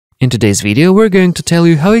In today's video, we're going to tell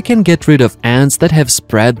you how you can get rid of ants that have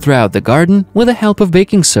spread throughout the garden with the help of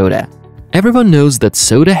baking soda. Everyone knows that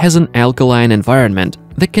soda has an alkaline environment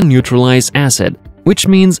that can neutralize acid, which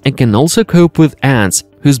means it can also cope with ants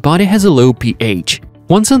whose body has a low pH.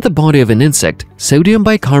 Once in the body of an insect, sodium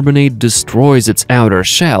bicarbonate destroys its outer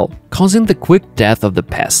shell, causing the quick death of the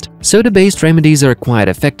pest. Soda-based remedies are quite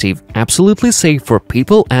effective, absolutely safe for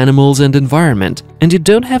people, animals, and environment, and you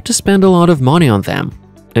don't have to spend a lot of money on them.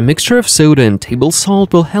 A mixture of soda and table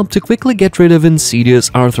salt will help to quickly get rid of insidious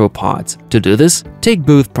arthropods. To do this, take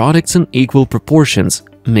both products in equal proportions,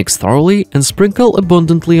 mix thoroughly, and sprinkle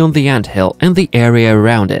abundantly on the anthill and the area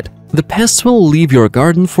around it. The pests will leave your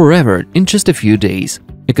garden forever in just a few days.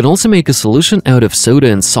 You can also make a solution out of soda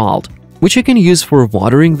and salt, which you can use for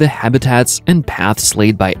watering the habitats and paths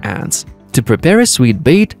laid by ants. To prepare a sweet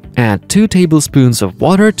bait, add 2 tablespoons of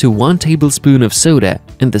water to 1 tablespoon of soda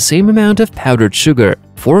and the same amount of powdered sugar.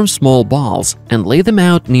 Form small balls and lay them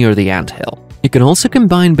out near the anthill. You can also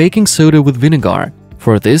combine baking soda with vinegar.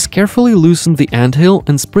 For this, carefully loosen the anthill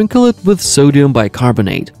and sprinkle it with sodium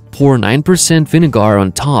bicarbonate. Pour 9% vinegar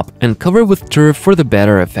on top and cover with turf for the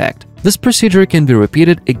better effect. This procedure can be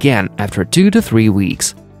repeated again after 2 to 3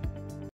 weeks.